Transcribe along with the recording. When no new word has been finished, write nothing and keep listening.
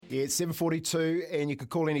Yeah, it's 7:42, and you could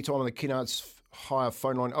call any time on the Kennards Hire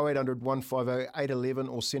phone line 0800 150 811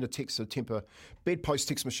 or send a text to Temper Bedpost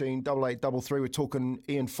text machine 8833. We're talking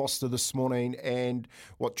Ian Foster this morning and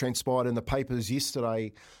what transpired in the papers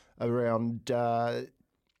yesterday around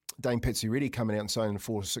Dame Patsy Reddy coming out and saying in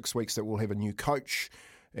 4 to 6 weeks that we'll have a new coach,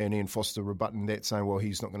 and Ian Foster rebutting that, saying, well,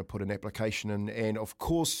 he's not going to put an application in. And of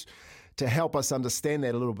course, to help us understand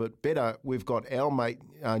that a little bit better, we've got our mate,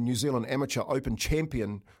 New Zealand Amateur Open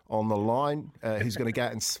champion on the line, who's going to go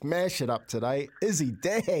out and smash it up today. Izzy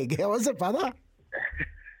Dag, how is it, brother?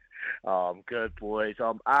 Oh, I'm good, boys.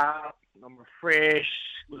 I'm up, I'm refreshed,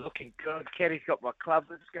 we're looking good. Caddy's got my clubs,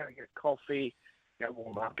 I'm just going to get a coffee, go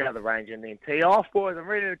warm up, go to the range and then tee off, boys. I'm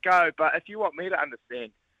ready to go. But if you want me to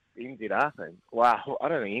understand the NZR thing, wow, I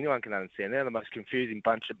don't think anyone can understand. They're the most confusing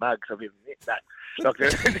bunch of mugs I've ever met. Look,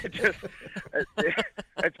 it's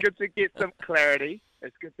good to get some clarity.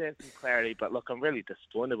 It's good to have some clarity, but look, I'm really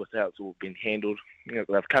disappointed with how it's all been handled. You know,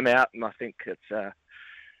 they've come out, and I think it's 2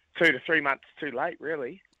 to 3 months too late,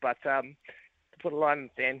 really. But to put a line in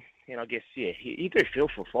the sand, you know, I guess, yeah, you do feel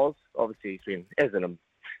for Foz. Obviously, he's been, as an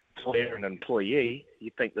employer and employee,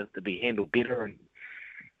 you'd think this to be handled better, and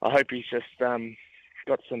I hope he's just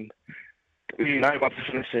got some, you know, wants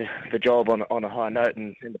to finish the job on a high note,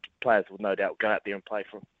 and the players will no doubt go out there and play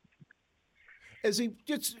for him. As he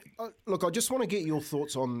just look, I just want to get your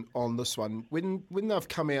thoughts on this one. When they've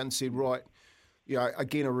come out and said, right, you know,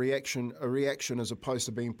 again, a reaction as opposed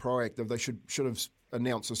to being proactive, they should have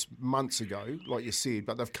announced this months ago, like you said.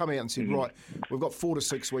 But they've come out and said, right, we've got 4 to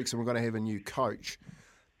 6 weeks, and we're going to have a new coach.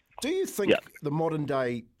 Do you think the modern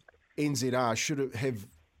day NZR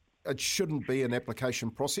shouldn't be an application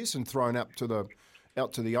process and thrown out to the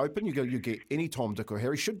open? You get any Tom, Dick or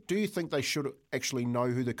Harry. Do you think they should actually know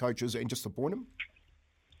who the coach is and just appoint him?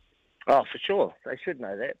 Oh, for sure. They should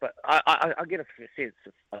know that. But I get a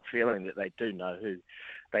feeling that they do know who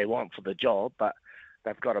they want for the job, but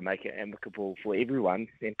they've got to make it amicable for everyone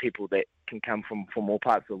and people that can come from all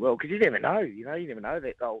parts of the world. Because you never know. You never know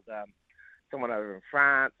that old someone over in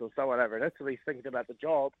France or someone over in Italy is thinking about the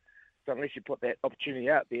job. So unless you put that opportunity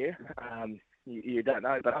out there, you don't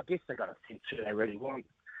know. But I guess they've got a sense who they really want.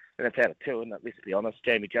 And it's out of two, and let's be honest,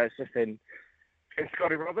 Jamie Joseph and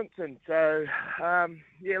Scotty Robinson. So,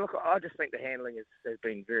 look, I just think the handling has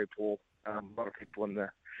been very poor. A lot of people in the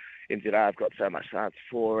NZR have got so much to answer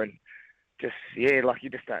for, and just, like, you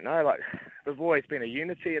just don't know. Like, there's always been a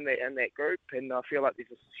unity in that group, and I feel like there's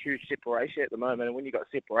a huge separation at the moment. And when you've got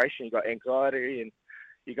separation, you've got anxiety, and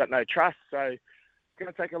you've got no trust. So it's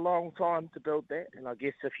going to take a long time to build that. And I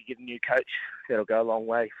guess if you get a new coach, that'll go a long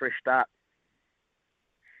way. Fresh start.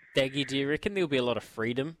 Daggy, do you reckon there'll be a lot of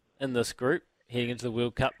freedom in this group heading into the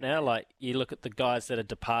World Cup now? Like, you look at the guys that are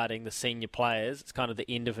departing, the senior players, it's kind of the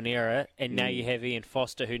end of an era, and now you have Ian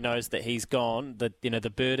Foster, who knows that he's gone,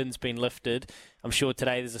 the burden's been lifted. I'm sure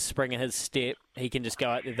today there's a spring in his step. He can just go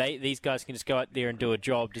out there. These guys can just go out there and do a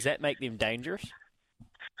job. Does that make them dangerous?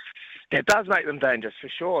 It does make them dangerous, for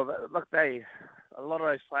sure. Look, a lot of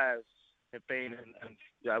those players have been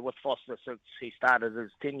with Foster since he started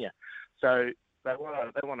his tenure. So they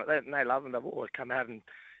love him. They've always come out and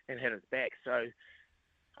had his back. So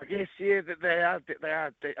I guess, they are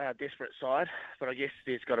a desperate side, but I guess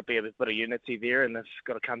there's got to be a bit of unity there, and it's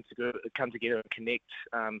got to come together and connect.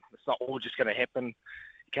 It's not all just going to happen.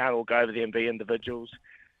 You can't all go over there and be individuals.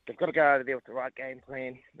 They've got to go over there with the right game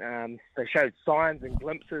plan. They showed signs and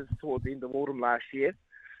glimpses towards the end of autumn last year,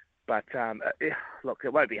 but look,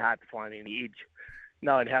 it won't be hard to find any edge,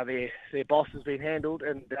 knowing how their boss has been handled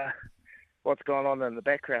and what's going on in the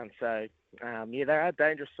background. So, they're a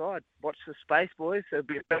dangerous side. Watch the space, boys. It'll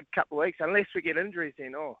be a big couple of weeks, unless we get injuries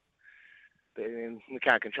then. Then we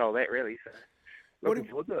can't control that, really. So, looking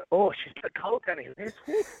forward to it. Oh, she's a bit cold down here.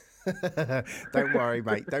 Don't worry,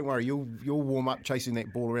 mate. Don't worry. You'll warm up chasing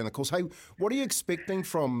that ball around the course. Hey, what are you expecting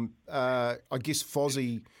from, I guess,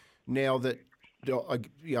 Fozzie now that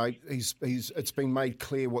it's been made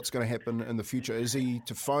clear what's going to happen in the future? Is he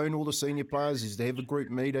to phone all the senior players? Is he to have a group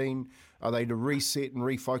meeting? Are they to reset and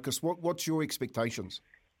refocus? What's your expectations?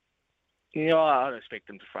 I don't expect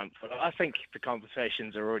them to front foot. I think the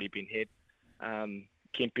conversations have already been had.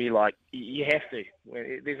 Kempy, like, you have to.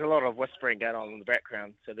 There's a lot of whispering going on in the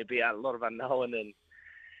background, so there'll be a lot of unknown,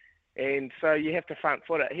 and so you have to front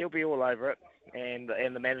foot it. He'll be all over it, and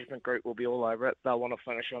the management group will be all over it. They'll want to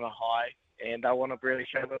finish on a high, and they'll want to really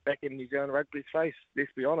show it back in New Zealand rugby's face.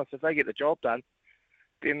 Let's be honest, if they get the job done,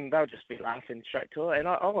 then they'll just be laughing straight to it. And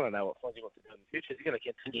I want to know what Fozzie wants to do in the future. He's going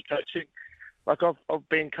to continue coaching. Like, I've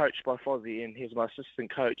been coached by Fozzie, and he's my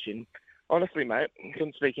assistant coach, and honestly, mate, I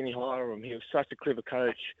couldn't speak any higher of him. He was such a clever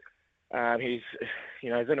coach. His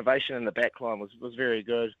innovation in the back line was very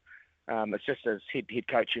good. It's just his head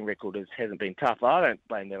coaching record hasn't been tough. I don't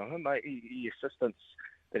blame that on him, mate. The assistants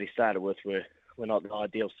that he started with were not the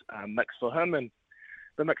ideal mix for him, and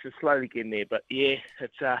the mix is slowly getting there. But yeah,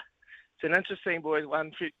 it's an interesting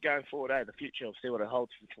one going forward. The future, we'll see what it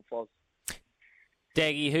holds for Foz.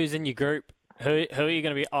 Daggy, who's in your group? Who are you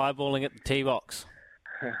going to be eyeballing at the tee box?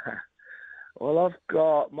 Well, I've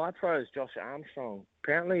got my pro is Josh Armstrong.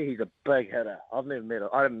 Apparently, he's a big hitter. I've never met him.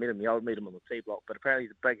 I haven't met him. I'll meet him on the tee block. But apparently,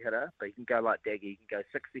 he's a big hitter. But he can go like Daggy. He can go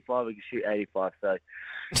 65. He can shoot 85. So it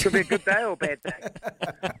could be a good day or a bad day.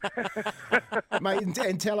 Mate,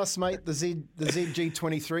 and tell us, mate, the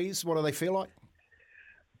ZG23s. What do they feel like?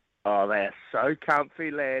 Oh, they're so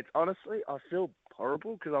comfy, lads. Honestly, I feel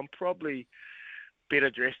horrible because I'm probably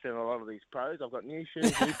better dressed than a lot of these pros. I've got new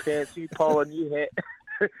shoes, new pants, new polo, new hat.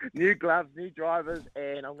 New gloves, new drivers,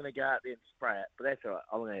 and I'm going to go out there and spray it. But that's all right.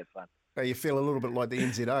 I'm going to have fun. You feel a little bit like the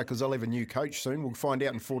NZR because I'll have a new coach soon. We'll find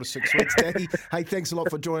out in 4 to 6 weeks, Daddy. Hey, thanks a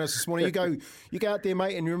lot for joining us this morning. You go out there,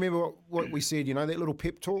 mate, and you remember what we said, that little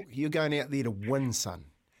pep talk? You're going out there to win, son.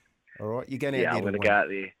 All right? You're going out there to win. I'm going to go out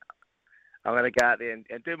there. I'm going to go out there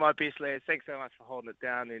and do my best, lads. Thanks so much for holding it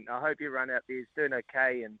down, and I hope everyone out there is doing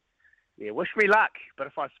okay, and wish me luck. But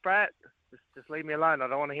if I spray it, just leave me alone. I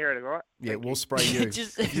don't want to hear it, all right? Yeah, we'll spray you.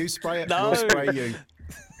 If you spray it, no, we'll spray you.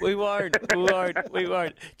 We won't.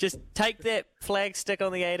 Just take that flag stick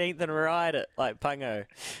on the 18th and ride it like Pungo.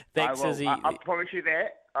 Thanks, Izzy. I promise you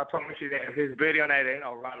that. If there's a birdie on 18,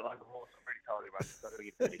 I'll ride it like a horse. I've already told you, mate. So I've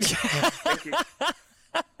got to get 30. Thank you.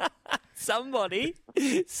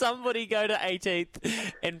 Somebody go to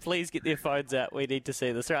 18th and please get their phones out. We need to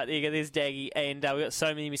see this. Right, there you go. There's Daggy. And we've got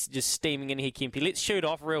so many messages steaming in here, Kempy. Let's shoot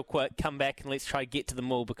off real quick, come back, and let's try to get to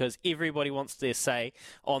them all because everybody wants their say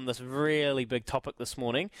on this really big topic this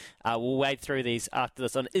morning. We'll wade through these after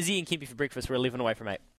this on Izzy and Kempy for breakfast. We're 11 away from 8.